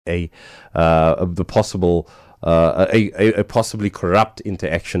the possible a possibly corrupt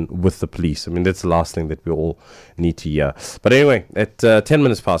interaction with the police. I mean, that's the last thing that we all need to hear. But anyway, at 10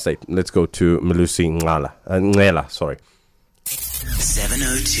 minutes past 8, let's go to Melusi Ncala, sorry.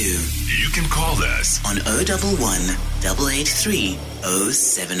 702. You can call us on 011 883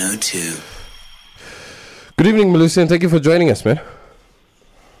 0702. Good evening, Melusi, and thank you for joining us, man.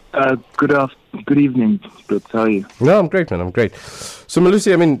 Good evening, Brooks. How are you? No, I'm great, man. I'm great. So,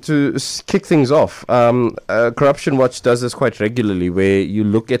 Melusi, I mean, to kick things off, Corruption Watch does this quite regularly, where you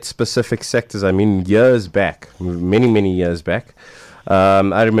look at specific sectors. I mean, years back, many years back,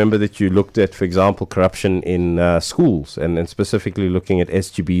 I remember that you looked at, for example, corruption in schools, and specifically looking at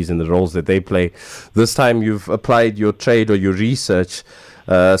SGBs and the roles that they play. This time, you've applied your trade or your research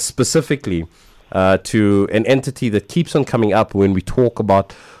specifically to an entity that keeps on coming up when we talk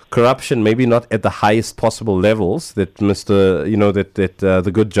about corruption, maybe not at the highest possible levels that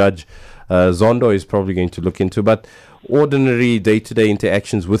the good judge Zondo is probably going to look into, but ordinary day-to-day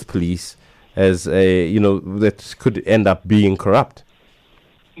interactions with police as that could end up being corrupt.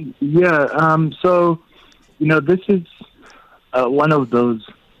 Yeah. So this is one of those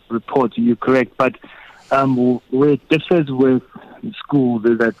reports. You're correct, but where it differs with schools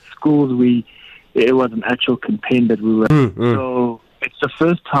is that schools it was an actual campaign that we were. So it's the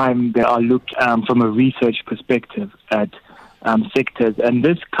first time they are looked from a research perspective at sectors, and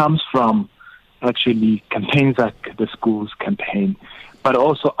this comes from actually campaigns like the schools campaign, but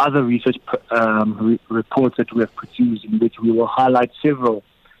also other research reports that we have produced in which we will highlight several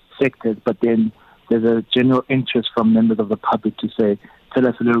sectors, but then there's a general interest from members of the public to say, tell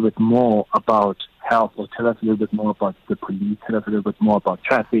us a little bit more about health, or tell us a little bit more about the police, tell us a little bit more about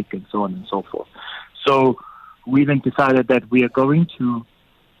traffic, and so on and so forth. So we then decided that we are going to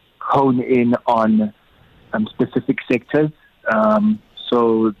hone in on specific sectors.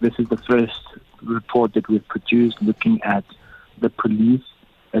 So this is the first report that we've produced looking at the police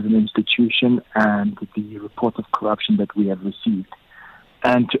as an institution and the report of corruption that we have received.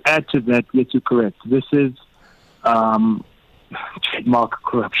 And to add to that, yes, you're correct. This is trademark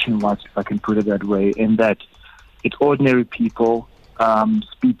Corruption Watch, if I can put it that way, in that it's ordinary people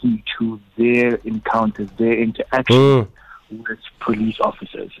speaking to their encounters, their interaction with police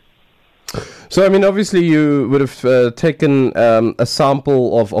officers. So, I mean, obviously you would have taken a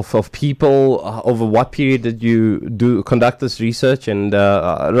sample of people. Over what period did you conduct this research, and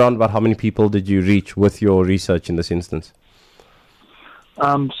around about how many people did you reach with your research in this instance?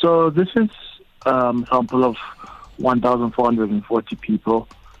 So this is a sample of 1,440 people.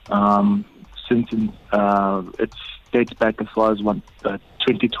 Since it dates back as far as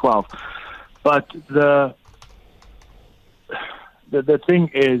 2012. But the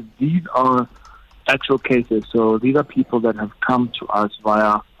thing is, these are actual cases. So these are people that have come to us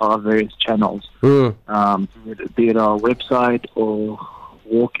via our various channels, be it our website or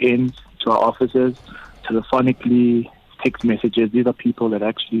walk-ins to our offices, telephonically, text messages. These are people that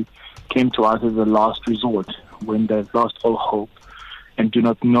actually came to us as a last resort when they've lost all hope and do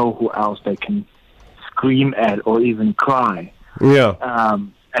not know who else they can scream at or even cry. Yeah.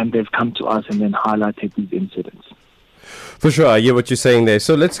 And they've come to us and then highlighted these incidents. For sure, I hear what you're saying there.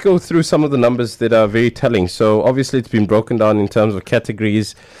 So let's go through some of the numbers that are very telling. So obviously it's been broken down in terms of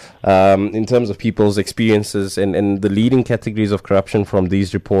categories, in terms of people's experiences, and the leading categories of corruption from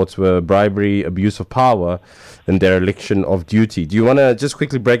these reports were bribery, abuse of power, and dereliction of duty. Do you want to just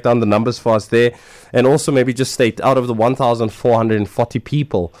quickly break down the numbers for us there? And also maybe just state, out of the 1,440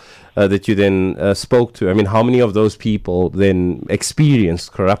 people that you then spoke to, I mean, how many of those people then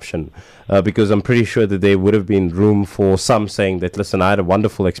experienced corruption? Because I'm pretty sure that there would have been room for some saying that, listen, I had a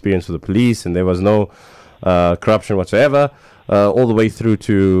wonderful experience with the police and there was no corruption whatsoever, all the way through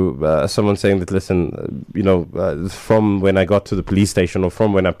to someone saying that, listen, from when I got to the police station or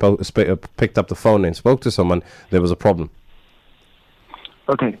from when I picked up the phone and spoke to someone, there was a problem.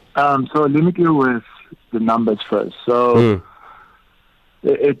 Okay, so let me deal with the numbers first. So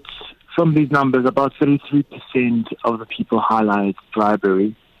it's from these numbers, about 33% of the people highlight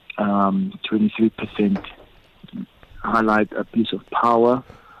bribery, 23% highlight abuse of power.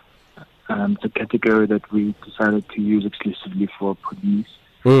 It's a category that we decided to use exclusively for police.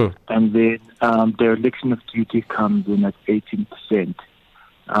 And then dereliction of duty comes in at 18%.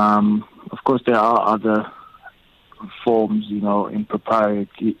 Of course, there are other forms,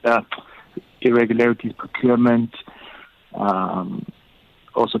 impropriety, irregularities, procurement,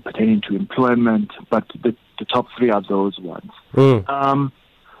 also pertaining to employment, but the top three are those ones.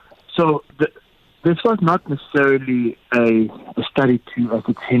 So this was not necessarily a study to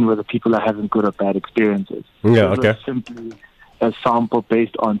ascertain whether people are having good or bad experiences. Yeah, it was simply a sample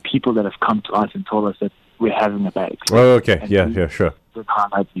based on people that have come to us and told us that we're having a bad experience. Oh, okay. And Yeah, sure. we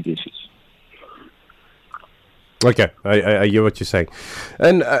highlight these issues. Okay, I hear what you're saying.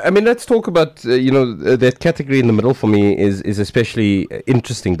 And I mean, let's talk about, that category in the middle for me is especially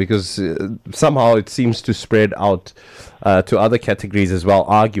interesting because somehow it seems to spread out to other categories as well,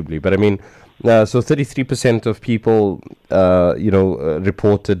 arguably. But I mean, so 33% of people,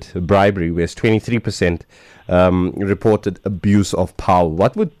 reported bribery, whereas 23% reported abuse of power.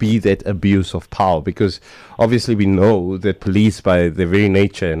 What would be that abuse of power? Because obviously we know that police, by their very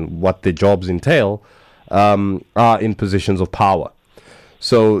nature and what their jobs entail, are in positions of power.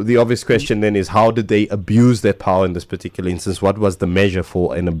 So the obvious question then is, how did they abuse that power in this particular instance? What was the measure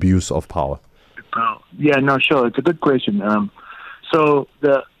for an abuse of power? Yeah, no, sure. It's a good question. So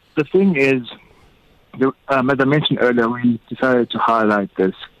the thing is, as I mentioned earlier, we decided to highlight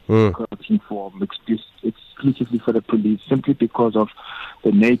this corruption form exclusively for the police simply because of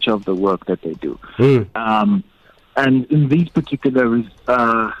the nature of the work that they do. And in these particular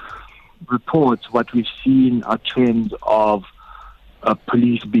reports, what we've seen are trends of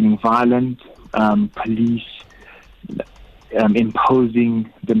police being violent, police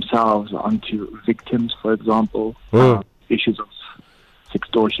imposing themselves onto victims, for example, issues of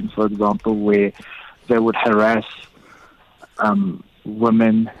extortion, for example, where they would harass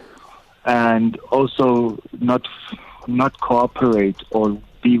women and also not cooperate or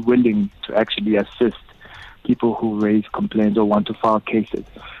be willing to actually assist people who raise complaints or want to file cases.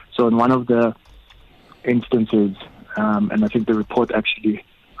 So in one of the instances, and I think the report actually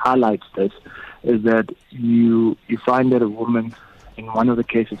highlights this, is that you find that a woman, in one of the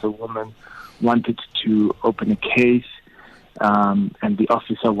cases, a woman wanted to open a case, and the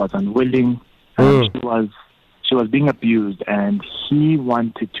officer was unwilling. She was being abused, and he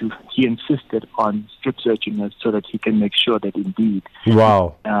insisted on strip searching her so that he can make sure that indeed,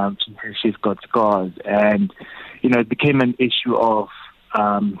 she's got scars, and it became an issue of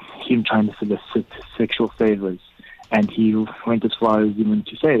him trying to solicit sexual favors, and he went as far as even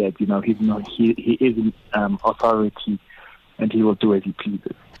to say that he is in authority, and he will do as he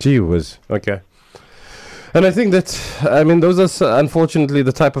pleases. Gee whiz. Okay. And I think that, those are unfortunately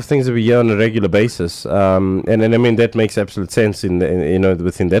the type of things that we hear on a regular basis. And I mean, that makes absolute sense within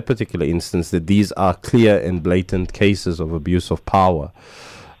that particular instance, that these are clear and blatant cases of abuse of power.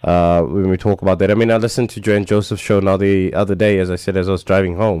 When we talk about that, I listened to Joanne Joseph's show now the other day, as I said, as I was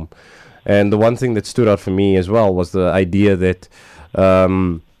driving home. And the one thing that stood out for me as well was the idea that,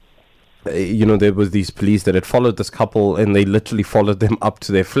 there was these police that had followed this couple, and they literally followed them up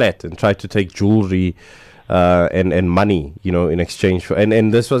to their flat and tried to take jewelry and money, in exchange for,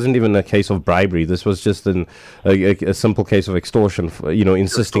 and this wasn't even a case of bribery. This was just a simple case of extortion,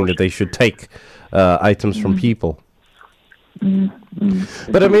 insisting that they should take items from people.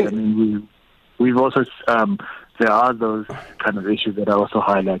 But we've also there are those kind of issues that are also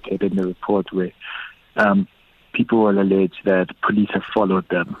highlighted in the report where people will allege that police have followed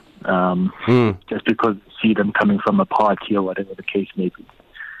them just because they see them coming from a party or whatever the case may be,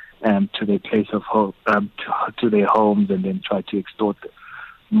 to their place of home, to their homes, and then try to extort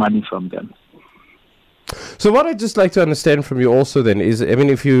money from them. So what I'd just like to understand from you also then is,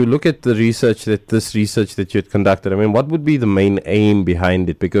 if you look at the research that you had conducted, what would be the main aim behind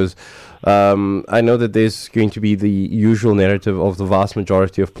it? Because I know that there's going to be the usual narrative of the vast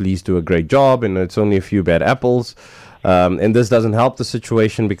majority of police do a great job and it's only a few bad apples. And this doesn't help the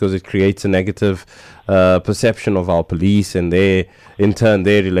situation because it creates a negative perception of our police and their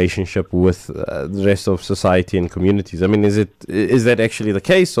relationship with the rest of society and communities. Is that actually the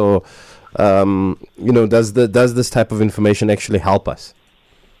case, or does this type of information actually help us?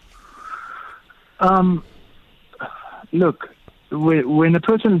 Look, when a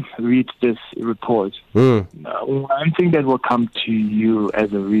person reads this report, one thing that will come to you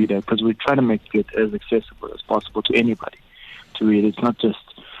as a reader, because we try to make it as accessible as possible to anybody to read. It's not just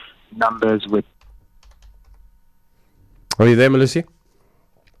numbers with... Are you there, Melusi?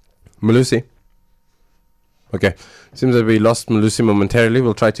 Melusi? Okay. Seems that we lost Melusi momentarily.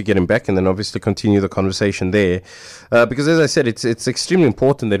 We'll try to get him back and then obviously continue the conversation there. Because as I said, it's extremely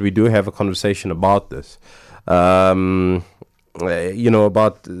important that we do have a conversation about this. About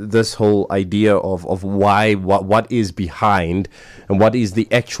this whole idea of why, what is behind and what is the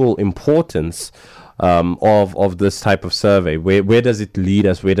actual importance of this type of survey. Where does it lead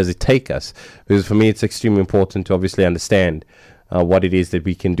us? Where does it take us? Because for me, it's extremely important to obviously understand what it is that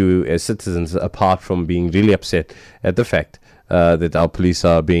we can do as citizens, apart from being really upset at the fact that our police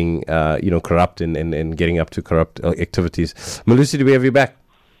are being, corrupt and getting up to corrupt activities. Melusi, do we have you back?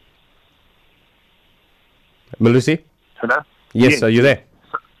 Melusi? Hello? Yes, Yes. are you there?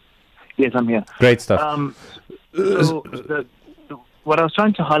 Yes, I'm here. Great stuff. So what I was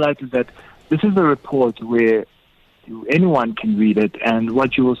trying to highlight is that this is a report where anyone can read it, and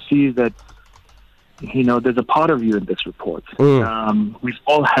what you will see is that, there's a part of you in this report. We've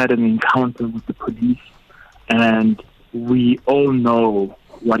all had an encounter with the police, and we all know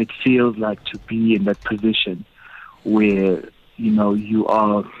what it feels like to be in that position where, you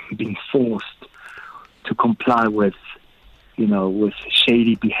are being forced to comply with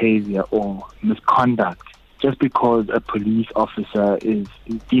shady behavior or misconduct just because a police officer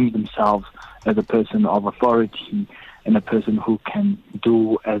deems themselves as a person of authority and a person who can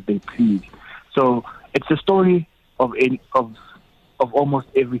do as they please. So it's a story of almost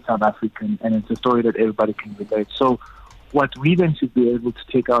every South African, and it's a story that everybody can relate. So what we then should be able to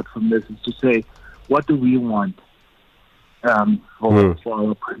take out from this is to say, what do we want for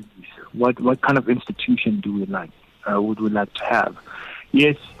our police? What kind of institution do we like? Would we like to have?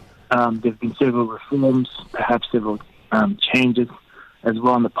 Yes, there have been several reforms, perhaps several changes as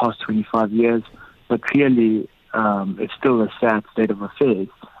well in the past 25 years, but clearly it's still a sad state of affairs,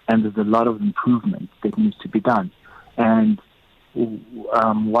 and there's a lot of improvement that needs to be done. And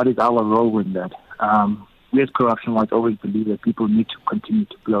what is our role in that? We as Corruption Watch always believe that people need to continue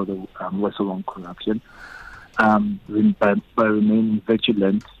to blow the whistle on corruption by remaining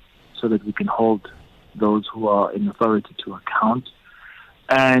vigilant so that we can hold those who are in authority to account.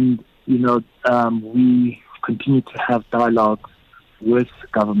 And, we continue to have dialogue with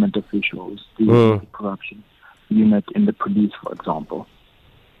government officials, the corruption unit in the police, for example.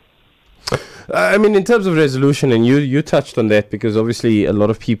 I mean, in terms of resolution, and you touched on that, because obviously a lot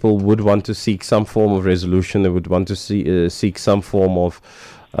of people would want to seek some form of resolution. They would want to seek some form of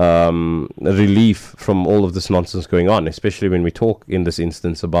relief from all of this nonsense going on, especially when we talk in this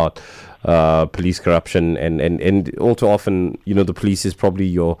instance about police corruption, and all too often, the police is probably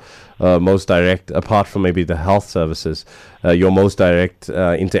your most direct, apart from maybe the health services, your most direct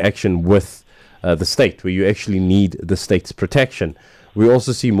interaction with the state, where you actually need the state's protection. We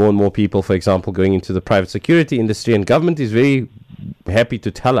also see more and more people, for example, going into the private security industry, and government is very happy to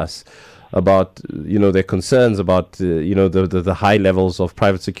tell us about their concerns about the high levels of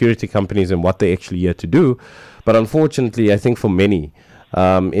private security companies and what they're actually here to do. But unfortunately, I think for many,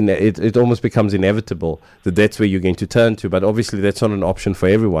 it almost becomes inevitable that that's where you're going to turn to. But obviously, that's not an option for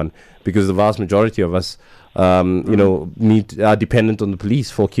everyone, because the vast majority of us, are dependent on the police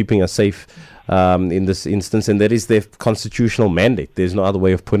for keeping us safe in this instance, and that is their constitutional mandate. There's no other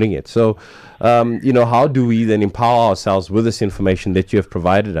way of putting it. So, how do we then empower ourselves with this information that you have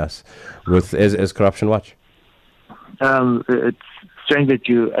provided us with as Corruption Watch? It's strange that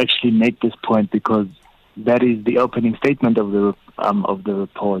you actually make this point, because that is the opening statement of the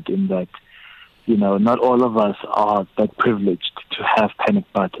report, in that, not all of us are that privileged to have panic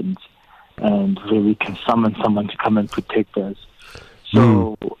buttons and where we can summon someone to come and protect us.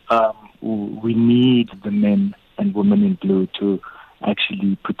 So we need the men and women in blue to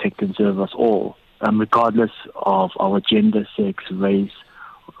actually protect and serve us all, regardless of our gender, sex, race,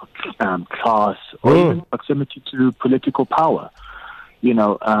 class, or even proximity to political power. This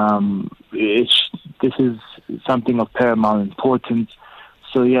is something of paramount importance.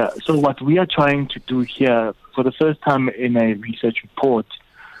 So what we are trying to do here, for the first time in a research report,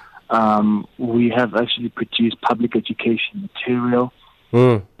 we have actually produced public education material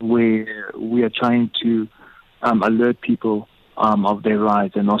where we are trying to alert people of their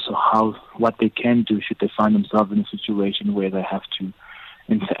rights, and also what they can do should they find themselves in a situation where they have to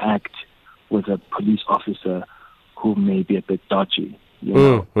interact with a police officer who may be a bit dodgy.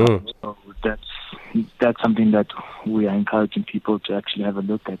 So that's something that we are encouraging people to actually have a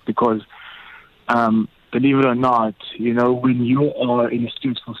look at, because believe it or not, when you are in a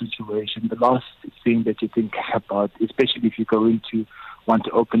stressful situation, the last thing that you think about, especially if you want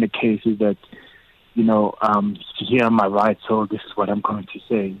to open a case, is that, here are my rights, so this is what I'm going to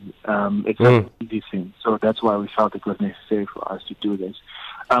say. It's not an easy thing. So that's why we felt it was necessary for us to do this.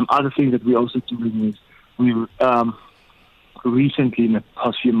 Other things that we're also doing is we recently, in the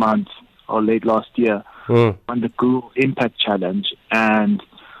past few months, or late last year, on the Google Impact Challenge, and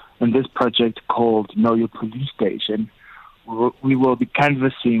in this project called Know Your Police Station, we will be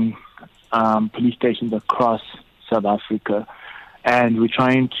canvassing police stations across South Africa, and we're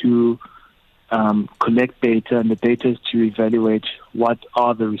trying to collect data, and the data is to evaluate what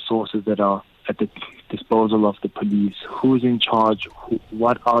are the resources that are at the disposal of the police, who's in charge,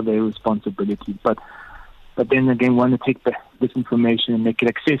 what are their responsibilities. But then again, we want to take this information and make it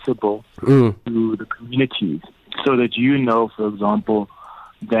accessible to the communities, so that for example,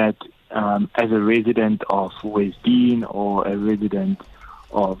 that as a resident of West Dean or a resident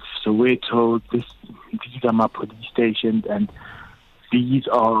of Soweto, these are my police stations, and these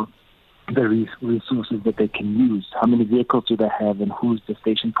are the resources that they can use. How many vehicles do they have, and who's the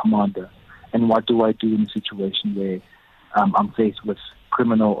station commander? And what do I do in a situation where I'm faced with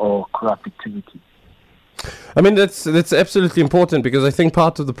criminal or corrupt activity? I mean, that's absolutely important, because I think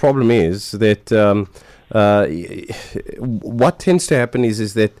part of the problem is that what tends to happen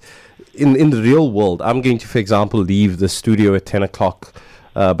is that in the real world, I'm going to, for example, leave the studio at 10 o'clock.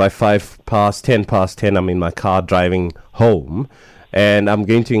 By 10 past 10, I'm in my car driving home, and I'm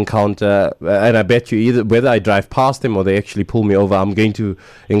going to encounter, and I bet you either whether I drive past them or they actually pull me over, I'm going to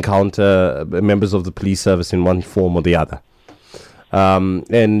encounter members of the police service in one form or the other.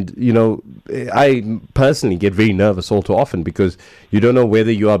 And, you know, I personally get very nervous all too often, because you don't know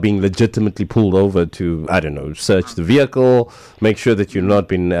whether you are being legitimately pulled over to, I don't know, search the vehicle, make sure that you've not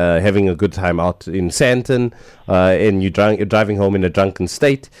been having a good time out in Sandton, and you're driving home in a drunken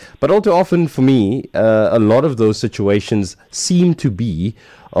state. But all too often for me, a lot of those situations seem to be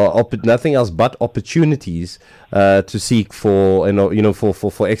nothing else but opportunities to seek for,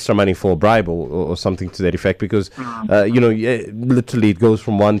 for extra money, for a bribe or something to that effect, because literally it goes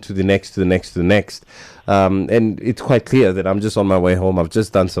from one to the next to the next to the next, and it's quite clear that I'm just on my way home. I've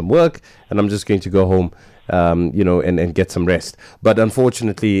just done some work and I'm just going to go home, and get some rest. But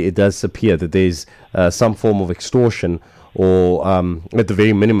unfortunately, it does appear that there's some form of extortion, or at the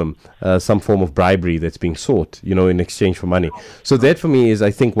very minimum, some form of bribery that's being sought, in exchange for money. So that for me is,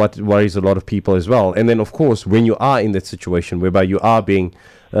 I think, what worries a lot of people as well. And then, of course, when you are in that situation whereby you are being,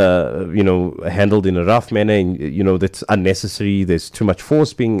 handled in a rough manner, and, that's unnecessary, there's too much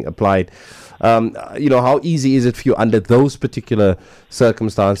force being applied, how easy is it for you under those particular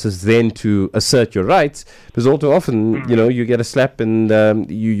circumstances then to assert your rights? Because all too often, you get a slap,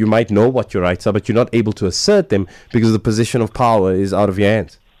 and you might know what your rights are, but you're not able to assert them because the position of power is out of your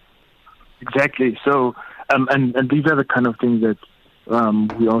hands. Exactly. So, and these are the kind of things that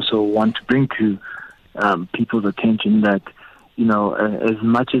we also want to bring to people's attention, that, as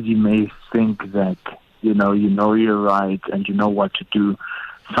much as you may think that, you know your rights and you know what to do,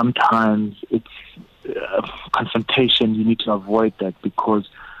 sometimes it's confrontation. You need to avoid that, because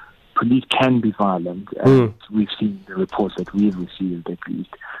police can be violent, and we've seen the reports that we've received, at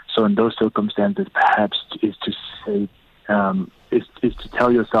least. So in those circumstances, perhaps is to say, is to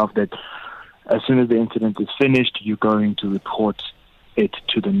tell yourself that as soon as the incident is finished, you're going to report it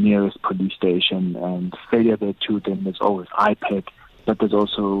to the nearest police station. And failure there too, then there's always IPED, but there's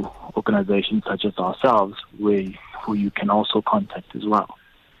also organizations such as ourselves who you can also contact as well.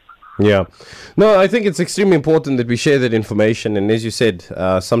 Yeah. No, I think it's extremely important that we share that information. And as you said,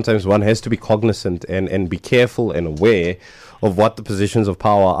 sometimes one has to be cognizant and be careful and aware of what the positions of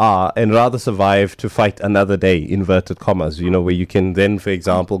power are, and rather survive to fight another day, inverted commas, where you can then, for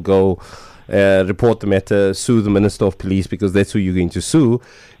example, go report the matter, sue the Minister of Police, because that's who you're going to sue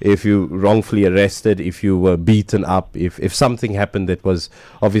if you wrongfully arrested, if you were beaten up, if something happened that was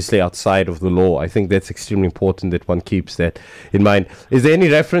obviously outside of the law. I think that's extremely important that one keeps that in mind. Is there any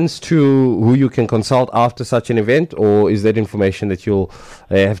reference to who you can consult after such an event, or is that information that you'll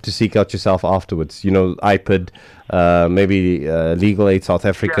have to seek out yourself afterwards? IPID, maybe Legal Aid South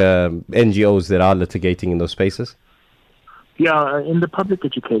Africa, NGOs that are litigating in those spaces? Yeah, in the public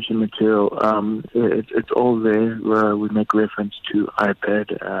education material, it's all there, where we make reference to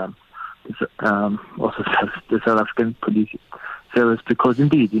IPAD, also the South African Police Service, because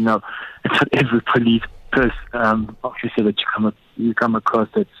indeed, it's not every police officer that you come across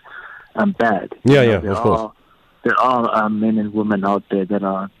that's bad. Of course. There are men and women out there that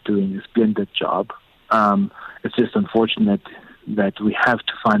are doing a splendid job. It's just unfortunate that we have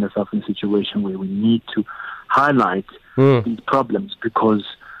to find ourselves in a situation where we need to highlight these problems, because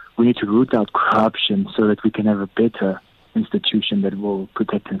we need to root out corruption so that we can have a better institution that will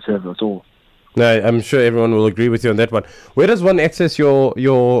protect and serve us all. I'm sure everyone will agree with you on that one. Where does one access your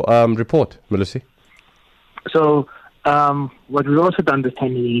report, Melusi? So what we've also done this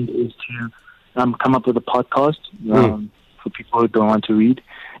time around is to come up with a podcast for people who don't want to read.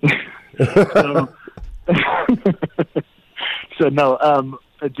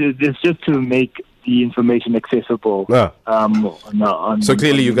 It's just to make the information accessible. So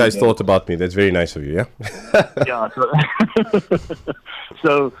clearly you guys thought about me. That's very nice of you, yeah? Yeah.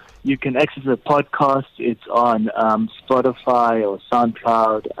 So you can access the podcast. It's on Spotify or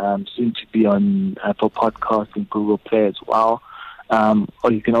SoundCloud, soon to be on Apple Podcasts and Google Play as well.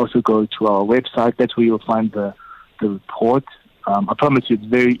 Or you can also go to our website. That's where you'll find the report. I promise you it's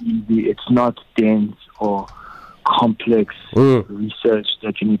very easy. It's not dense or complex research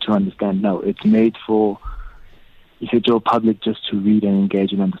that you need to understand. No, it's made for essential public just to read and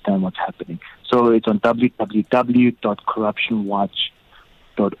engage and understand what's happening. So it's on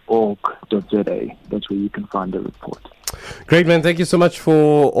www.corruptionwatch.org.za. That's where you can find the report. Great, man. Thank you so much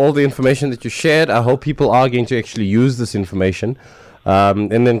for all the information that you shared. I hope people are going to actually use this information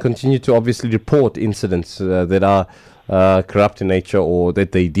and then continue to obviously report incidents that are corrupt in nature or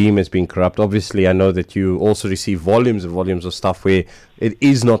that they deem as being corrupt. Obviously, I know that you also receive volumes and volumes of stuff where it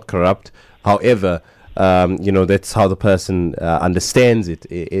is not corrupt. However, that's how the person understands it.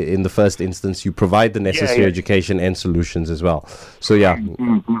 In the first instance, you provide the necessary education and solutions as well. So,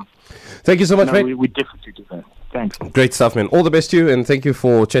 Thank you so much, mate. We definitely do that. Thanks. Great stuff, man. All the best to you, and thank you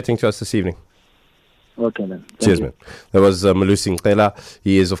for chatting to us this evening. Okay, then. Cheers, man. That was Melusi Ncala.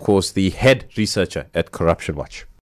 He is, of course, the head researcher at Corruption Watch.